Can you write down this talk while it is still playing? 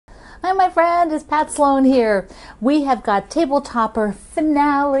Hi, my friend, it's Pat Sloan here. We have got Table Topper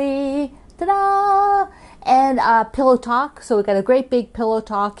finale, ta-da! And pillow talk. So we got a great big pillow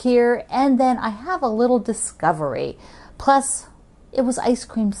talk here. And then I have a little discovery. Plus, it was ice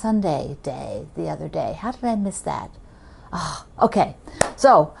cream sundae day the other day. How did I miss that? Oh, okay.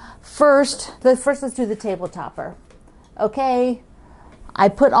 So first let's do the table topper. Okay. I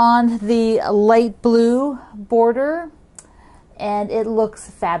put on the light blue border and it looks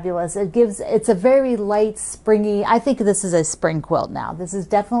fabulous. It's a very light, springy, I think this is a spring quilt now. This is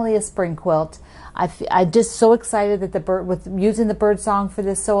definitely a spring quilt. I'm just so excited that with using the bird song for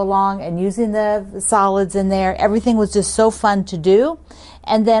this so long and using the solids in there, everything was just so fun to do.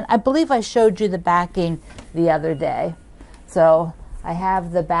 And then I believe I showed you the backing the other day. So I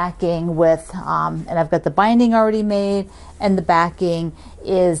have the backing with, and I've got the binding already made, and the backing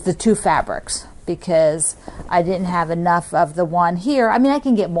is the two fabrics because I didn't have enough of the one here. I mean, I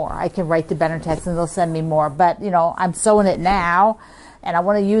can get more. I can write to Benartex and they'll send me more, but you know, I'm sewing it now and I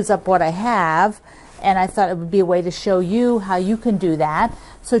want to use up what I have, and I thought it would be a way to show you how you can do that.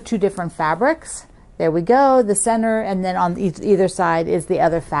 So two different fabrics. There we go, the center, and then on either side is the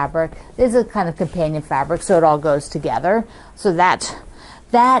other fabric. This is a kind of companion fabric, so it all goes together. So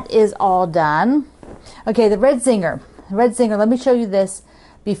that is all done. Okay, the Red Zinger. Let me show you this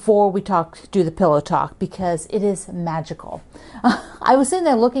before we do the pillow talk because it is magical. I was sitting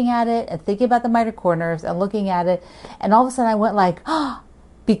there looking at it and thinking about the mitered corners and looking at it, and all of a sudden I went like, oh,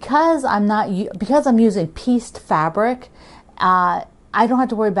 because I'm using pieced fabric, I don't have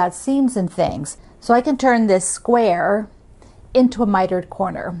to worry about seams and things. So I can turn this square into a mitered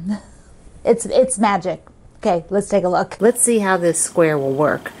corner. It's magic. Okay, let's take a look. Let's see how this square will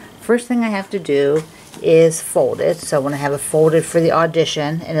work. First thing I have to do is fold it. So when I have it folded for the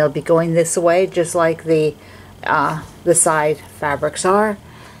audition, and it'll be going this way just like the side fabrics are.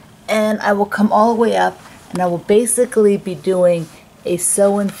 And I will come all the way up and I will basically be doing a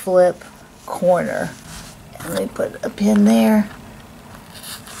sew and flip corner. And let me put a pin there.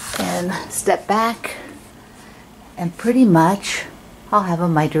 And step back, and pretty much I'll have a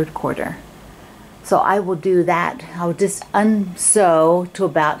mitered corner. So I will do that. I'll just unsew to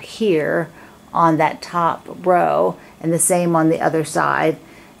about here on that top row, and the same on the other side,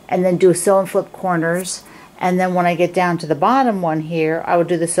 and then do sew and flip corners. And then when I get down to the bottom one here, I will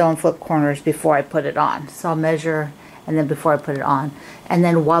do the sew and flip corners before I put it on. So I'll measure, and then before I put it on, and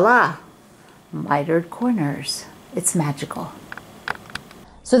then voila, mitered corners. It's magical.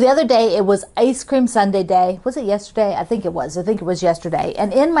 So the other day, it was ice cream sundae day. Was it yesterday? I think it was. I think it was yesterday.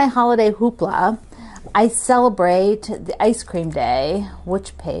 And in my holiday hoopla, I celebrate the ice cream day.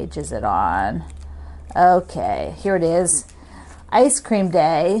 Which page is it on? Okay, here it is. Ice cream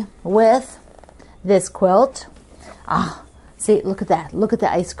day with this quilt. Ah, see, look at that. Look at the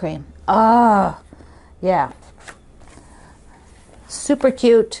ice cream. Ah, yeah. Super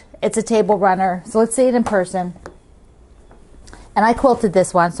cute. It's a table runner. So let's see it in person. And I quilted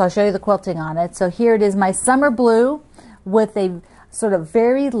this one, so I'll show you the quilting on it. So here it is, my summer blue with a sort of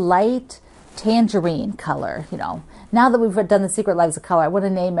very light tangerine color, you know. Now that we've done the Secret Lives of Color, I want to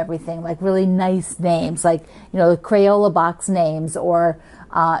name everything like really nice names, like, you know, Crayola box names or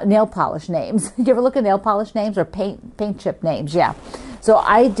nail polish names. You ever look at nail polish names or paint chip names? Yeah. So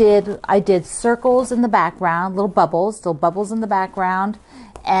I did circles in the background, little bubbles in the background,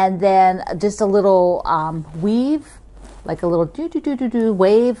 and then just a little weave, like a little do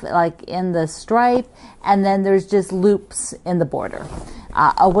wave like in the stripe, and then there's just loops in the border.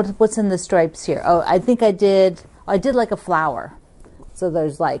 What's in the stripes here? Oh, I think I did like a flower. So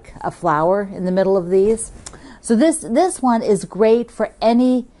there's like a flower in the middle of these. So this one is great for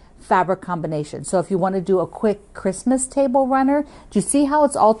any fabric combination. So if you want to do a quick Christmas table runner, do you see how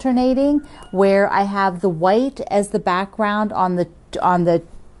it's alternating where I have the white as the background on the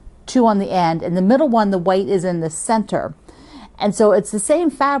two on the end, and the middle one, the white is in the center. And so it's the same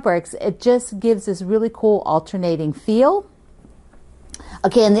fabrics, it just gives this really cool alternating feel.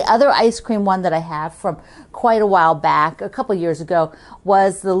 Okay, and the other ice cream one that I have from quite a while back, a couple years ago,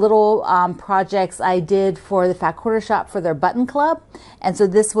 was the little projects I did for the Fat Quarter Shop for their button club. And so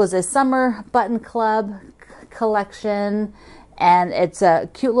this was a summer button club collection, and it's a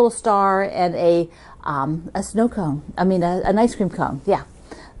cute little star and a snow cone. I mean, an ice cream cone, yeah.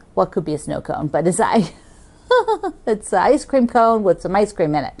 Well, it could be a snow cone, but it's it's an ice cream cone with some ice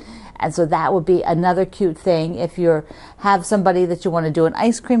cream in it. And so that would be another cute thing if you have somebody that you want to do an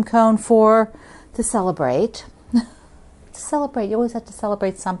ice cream cone for to celebrate. To celebrate, you always have to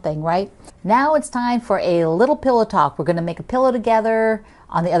celebrate something, right? Now it's time for a little pillow talk. We're going to make a pillow together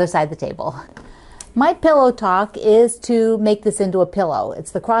on the other side of the table. My pillow talk is to make this into a pillow.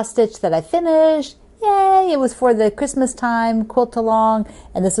 It's the cross stitch that I finished. Yay! It was for the Christmas time quilt along,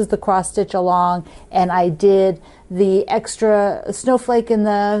 and this is the cross stitch along, and I did the extra snowflake in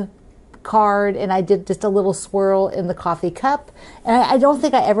the card, and I did just a little swirl in the coffee cup. And I don't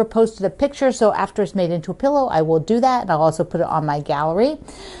think I ever posted a picture, so after it's made into a pillow, I will do that, and I'll also put it on my gallery.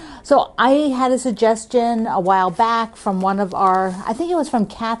 So I had a suggestion a while back from one of our, I think it was from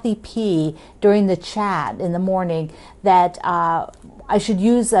Kathy P. during the chat in the morning, that I should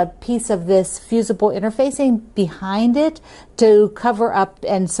use a piece of this fusible interfacing behind it to cover up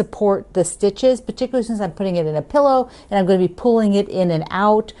and support the stitches, particularly since I'm putting it in a pillow and I'm going to be pulling it in and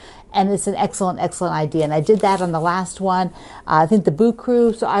out. And it's an excellent, excellent idea. And I did that on the last one, I think the Boo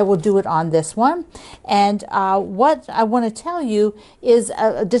Crew, so I will do it on this one. And what I want to tell you is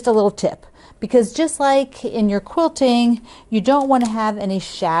just a little tip. Because just like in your quilting, you don't want to have any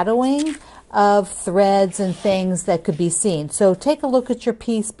shadowing of threads and things that could be seen. So take a look at your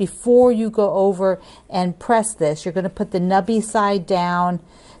piece before you go over and press this. You're going to put the nubby side down.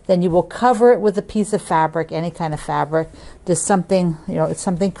 Then you will cover it with a piece of fabric, any kind of fabric, just something, you know, it's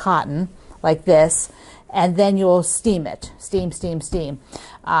something cotton like this, and then you'll steam it, steam,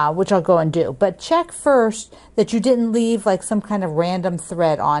 which I'll go and do. But check first that you didn't leave like some kind of random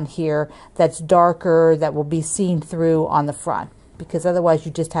thread on here that's darker that will be seen through on the front, because otherwise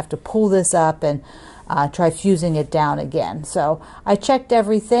you just have to pull this up and try fusing it down again. So I checked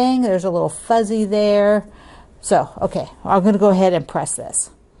everything. There's a little fuzzy there. So, okay, I'm going to go ahead and press this.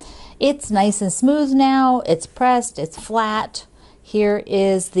 It's nice and smooth now. It's pressed. It's flat. Here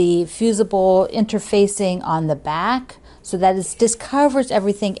is the fusible interfacing on the back. So that is just covers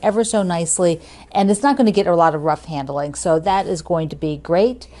everything ever so nicely, and it's not going to get a lot of rough handling. So that is going to be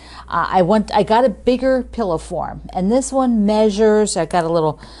great. I got a bigger pillow form, and this one measures. I got a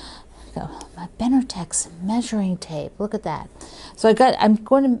little my Benertex measuring tape. Look at that. So I'm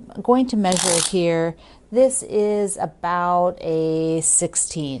going to measure it here. This is about a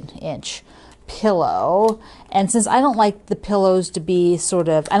 16-inch pillow. And since I don't like the pillows to be sort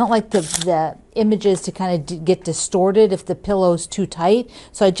of, I don't like the images to kind of get distorted if the pillow's too tight.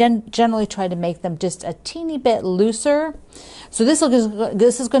 So I generally try to make them just a teeny bit looser. So this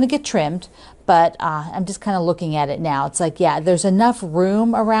is going to get trimmed, but I'm just kind of looking at it now. It's like, yeah, there's enough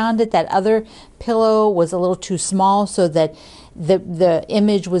room around it. That other pillow was a little too small, so that the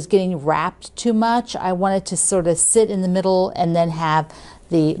image was getting wrapped too much. I wanted to sort of sit in the middle and then have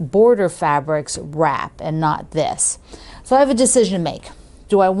the border fabrics wrap and not this. So I have a decision to make.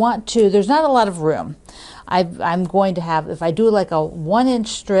 Do I want to, there's not a lot of room. I'm going to have, if I do like a 1-inch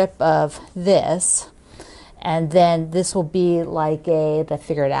strip of this, and then this will be like I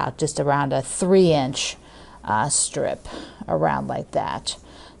figure it out, just around a 3-inch strip around like that.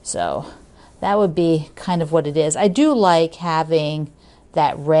 So that would be kind of what it is. I do like having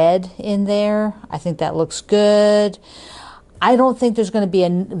that red in there. I think that looks good. I don't think there's going to be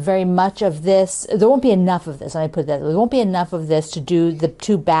very much of this. There won't be enough of this. Let me put that. There won't be enough of this to do the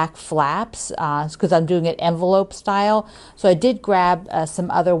 2 back flaps because I'm doing it envelope style. So I did grab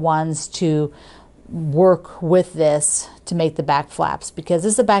some other ones to work with this to make the back flaps, because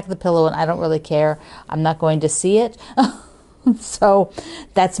this is the back of the pillow and I don't really care. I'm not going to see it. So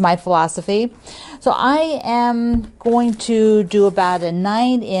that's my philosophy. So I am going to do about a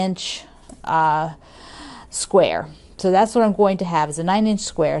 9-inch square. So that's what I'm going to have, is a 9-inch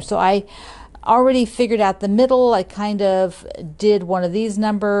square. So I already figured out the middle. I kind of did one of these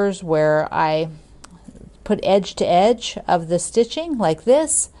numbers where I put edge to edge of the stitching like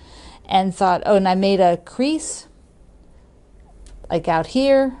this, and thought, oh, and I made a crease like out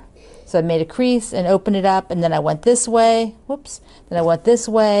here. So I made a crease and opened it up, and then I went this way, whoops, then I went this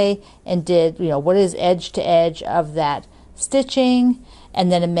way and did, you know, what is edge to edge of that stitching,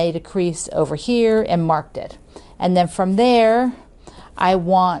 and then I made a crease over here and marked it. And then from there, I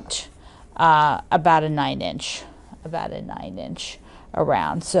want about a 9-inch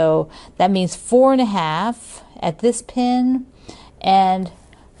around. So that means 4.5 at this pin and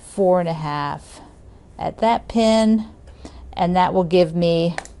 4.5 at that pin, and that will give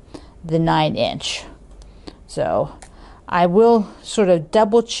me the 9-inch. So I will sort of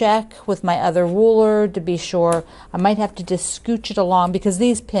double check with my other ruler to be sure. I might have to just scooch it along because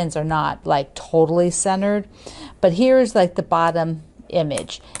these pins are not like totally centered. But here's like the bottom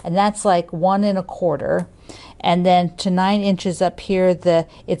image, and that's like 1 1/4. And then to 9 inches up here,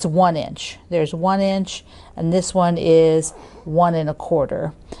 it's 1 inch. There's 1 inch, and this one is 1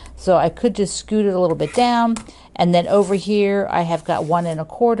 1/4. So I could just scoot it a little bit down, and then over here I have got 1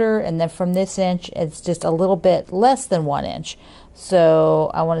 1/4, and then from this inch it's just a little bit less than 1 inch.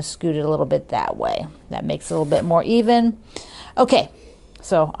 So I want to scoot it a little bit that way. That makes it a little bit more even. Okay,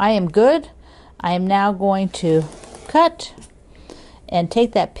 so I am good. I am now going to cut and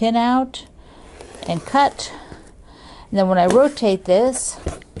take that pin out and cut. And then when I rotate this,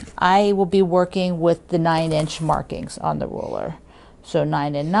 I will be working with the 9-inch markings on the ruler. So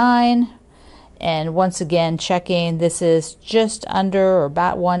 9 and 9. And once again, checking, this is just under or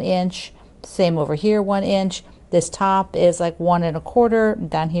about 1 inch. Same over here, 1 inch. This top is like 1 1/4.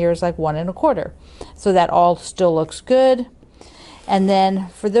 Down here is like 1 1/4. So that all still looks good. And then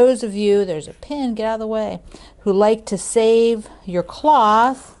for those of you, there's a pin, get out of the way, who like to save your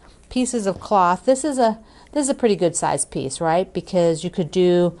cloth, pieces of cloth, this is a pretty good size piece, right? Because you could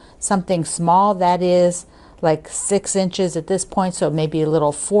do something small that is like 6 inches at this point, so maybe a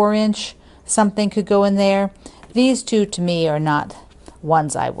little 4-inch something could go in there. These two to me are not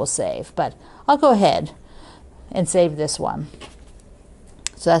ones I will save, but I'll go ahead and save this one.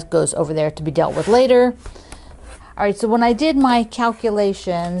 So that goes over there to be dealt with later. All right, so when I did my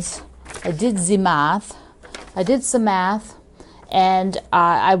calculations, I did the math. I did some math, and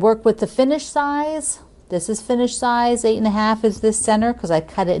I work with the finished size. This is finished size, 8.5 is this center because I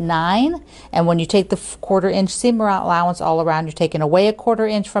cut it 9. And when you take the 1/4 inch seam allowance all around, you're taking away a 1/4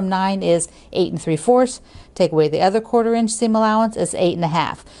 inch from 9 is 8 3/4. Take away the other 1/4 inch seam allowance is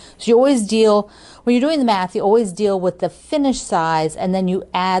 8.5. So you always deal, when you're doing the math, you always deal with the finished size and then you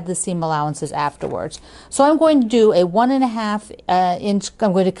add the seam allowances afterwards. So I'm going to do a 1.5 inch,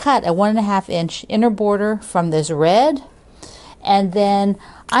 I'm going to cut a 1.5 inch inner border from this red. And then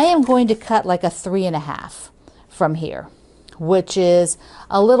I am going to cut like a 3.5 from here, which is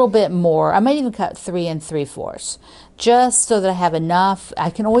a little bit more. I might even cut 3 3/4, just so that I have enough. I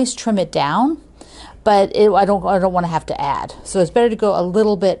can always trim it down, but I don't want to have to add. So it's better to go a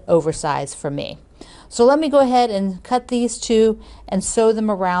little bit oversized for me. So let me go ahead and cut these two and sew them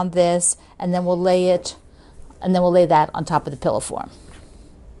around this, and then we'll lay it, and then we'll lay that on top of the pillow form.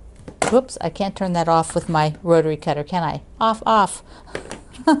 Whoops, I can't turn that off with my rotary cutter, can I? Off.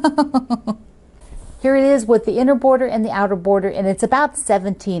 Here it is with the inner border and the outer border, and it's about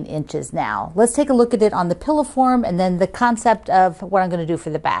 17 inches now. Let's take a look at it on the pillow form and then the concept of what I'm going to do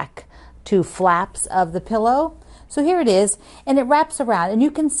for the back. 2 flaps of the pillow. So here it is, and it wraps around, and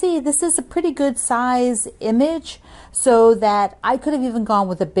you can see this is a pretty good size image, so that I could have even gone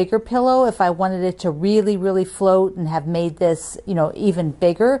with a bigger pillow if I wanted it to really, really float and have made this, you know, even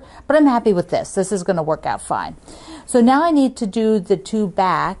bigger, but I'm happy with this. This is going to work out fine. So now I need to do the 2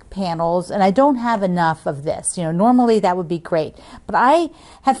 back panels, and I don't have enough of this. You know, normally that would be great, but I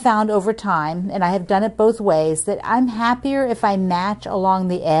have found over time, and I have done it both ways, that I'm happier if I match along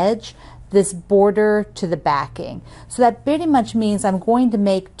the edge this border to the backing. So that pretty much means I'm going to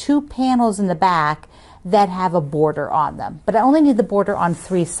make 2 panels in the back that have a border on them, but I only need the border on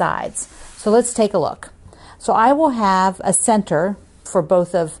 3 sides. So let's take a look. So I will have a center for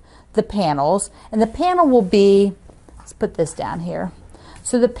both of the panels, and the panel will be, let's put this down here.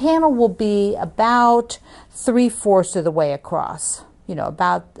 So the panel will be about 3/4 of the way across, you know,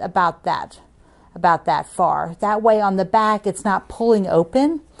 about that far. That way on the back it's not pulling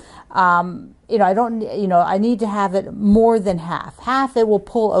open. You know, I need to have it more than half. Half it will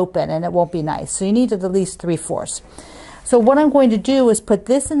pull open and it won't be nice. So you need at least 3/4. So what I'm going to do is put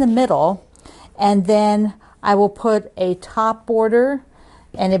this in the middle, and then I will put a top border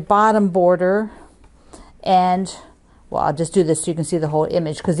and a bottom border, and well, I'll just do this so you can see the whole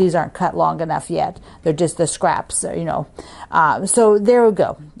image, because these aren't cut long enough yet. They're just the scraps, you know. So there we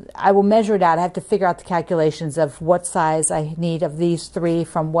go. I will measure it out. I have to figure out the calculations of what size I need of these 3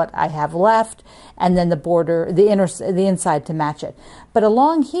 from what I have left, and then the border, the inside to match it. But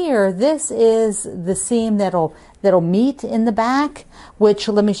along here, this is the seam that'll meet in the back, which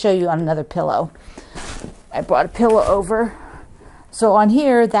let me show you on another pillow. I brought a pillow over. So on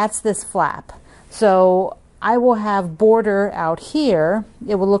here, that's this flap. So I will have border out here.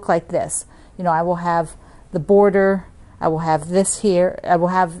 It will look like this. You know, I will have the border. I will have this here. I will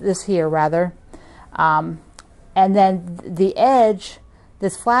have this here rather. And then the edge,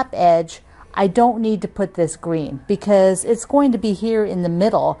 this flap edge, I don't need to put this green because it's going to be here in the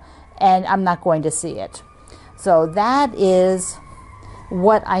middle and I'm not going to see it. So that is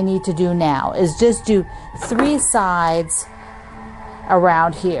what I need to do now, is just do 3 sides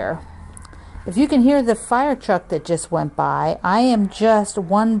around here. If you can hear the fire truck that just went by, I am just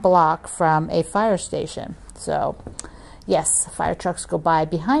 1 block from a fire station. So yes, fire trucks go by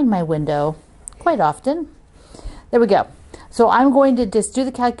behind my window quite often. There we go. So I'm going to just do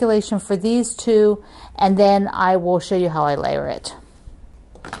the calculation for these 2, and then I will show you how I layer it.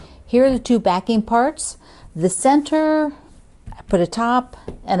 Here are the 2 backing parts. The center, I put a top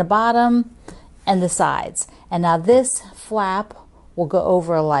and a bottom and the sides. And now this flap will go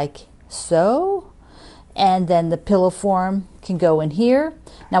over like so, and then the pillow form can go in here.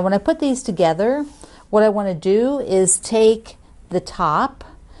 Now when I put these together, what I want to do is take the top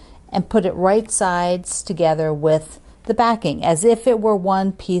and put it right sides together with the backing as if it were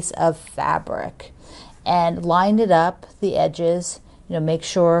one piece of fabric, and line it up, the edges, make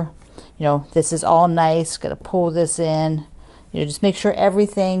sure, this is all nice. Got to pull this in, just make sure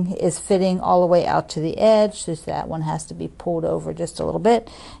everything is fitting all the way out to the edge. So that one has to be pulled over just a little bit.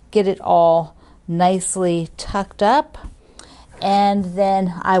 Get it all nicely tucked up, and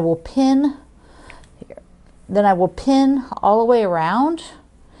then I will pin here. Then I will pin all the way around,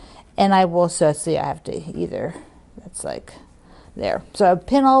 and I will, so see, I have to either, that's like there. So I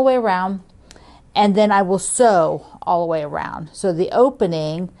pin all the way around, and then I will sew all the way around. So the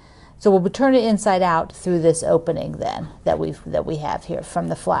opening, so we'll turn it inside out through this opening then that we have here from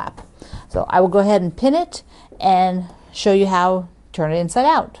the flap. So I will go ahead and pin it and show you how to turn it inside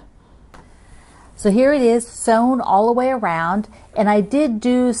out. So here it is, sewn all the way around, and I did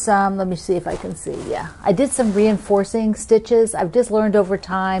do some, let me see if I can see, yeah. I did some reinforcing stitches. I've just learned over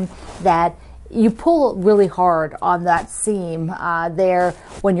time that you pull really hard on that seam there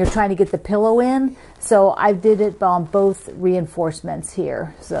when you're trying to get the pillow in. So I did it on both reinforcements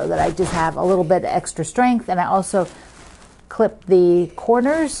here so that I just have a little bit extra strength, and I also clip the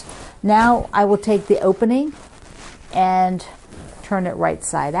corners. Now I will take the opening and turn it right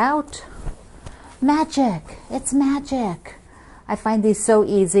side out. Magic, it's magic. I find these so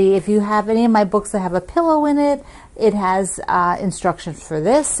easy. If you have any of my books that have a pillow in it, it has instructions for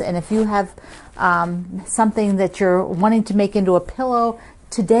this. And if you have something that you're wanting to make into a pillow,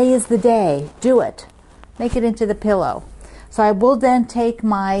 today is the day. Do it. Make it into the pillow. So I will then take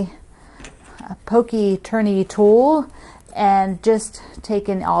my pokey turny tool and just take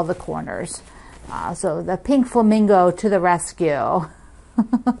in all the corners. So the pink flamingo to the rescue.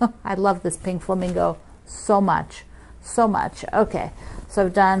 I love this pink flamingo so much, so much. Okay, so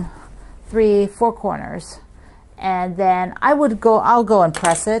I've done 3, 4 corners, and then I'll go and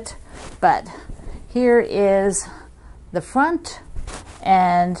press it, but here is the front,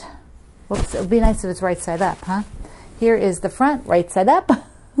 and whoops, it would be nice if it's right side up, huh? Here is the front, right side up,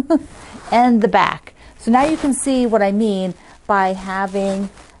 and the back. So now you can see what I mean by having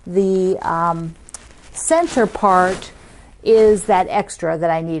the center part is that extra that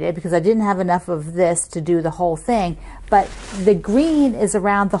I needed because I didn't have enough of this to do the whole thing, but the green is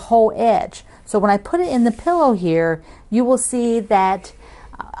around the whole edge. So when I put it in the pillow here, you will see that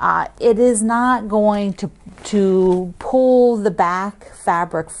it is not going to pull the back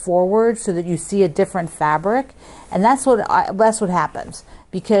fabric forward so that you see a different fabric, and that's what happens,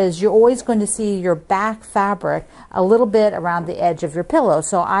 because you're always going to see your back fabric a little bit around the edge of your pillow.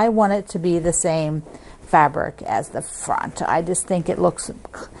 So I want it to be the same fabric as the front. I just think it looks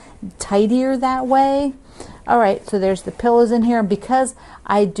tidier that way. All right, so there's the pillows in here, and because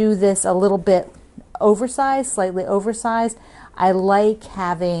I do this a little bit oversized, slightly oversized, I like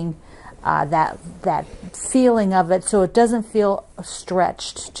having that feeling of it so it doesn't feel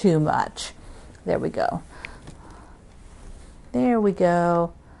stretched too much. There we go. There we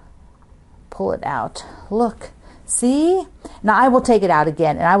go. Pull it out. Look. See? Now I will take it out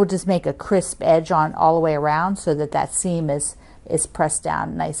again, and I will just make a crisp edge on all the way around so that that seam is pressed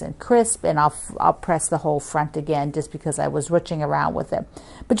down nice and crisp, and I'll press the whole front again just because I was switching around with it.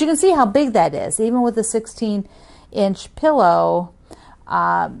 But you can see how big that is. Even with a 16-inch pillow,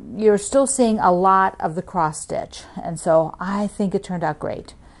 you're still seeing a lot of the cross stitch, and so I think it turned out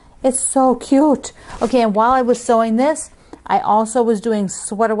great. It's so cute. Okay, and while I was sewing this, I also was doing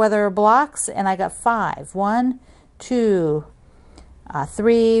sweater weather blocks, and I got 5. 1, 2,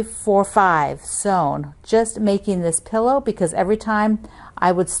 3, 4, 5 sewn, just making this pillow, because every time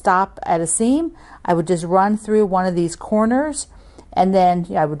I would stop at a seam, I would just run through one of these corners, and then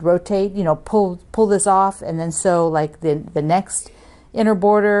I would rotate, pull this off, and then sew like the next inner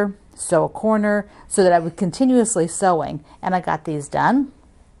border, sew a corner, so that I would continuously sewing, and I got these done.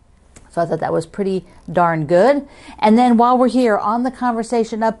 So I thought that was pretty darn good. And then while we're here on the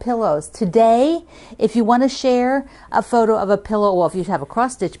conversation of pillows, today, if you want to share a photo of a pillow, well, if you have a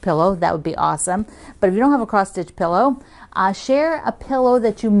cross-stitch pillow, that would be awesome. But if you don't have a cross-stitch pillow, share a pillow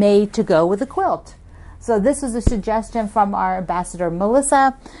that you made to go with a quilt. So this is a suggestion from our ambassador,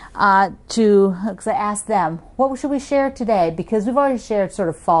 Melissa, because I asked them, what should we share today? Because we've already shared sort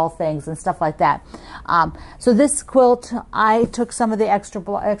of fall things and stuff like that. So this quilt, I took some of the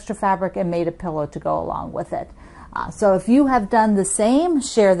extra fabric and made a pillow to go along with it. So if you have done the same,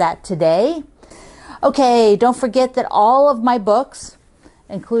 share that today. Okay, don't forget that all of my books,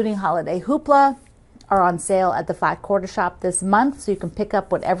 including Holiday Hoopla, are on sale at the Fat Quarter Shop this month, so you can pick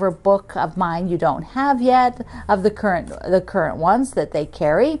up whatever book of mine you don't have yet of the current ones that they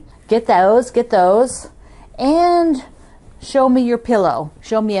carry. Get those, and show me your pillow.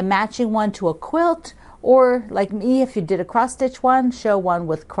 Show me a matching one to a quilt, or like me, if you did a cross stitch one, show one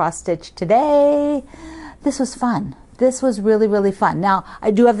with cross stitch today. This was fun. This was really, really fun. Now, I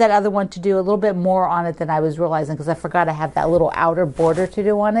do have that other one to do, a little bit more on it than I was realizing, because I forgot I have that little outer border to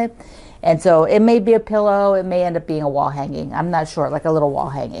do on it. And so it may be a pillow. It may end up being a wall hanging. I'm not sure, like a little wall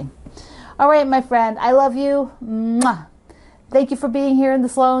hanging. All right, my friend. I love you. Mwah. Thank you for being here in the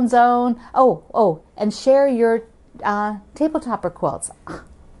Sloan Zone. Oh, and share your table topper quilts.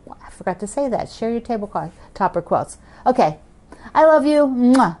 I forgot to say that. Share your table topper quilts. Okay. I love you.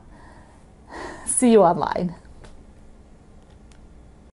 Mwah. See you online.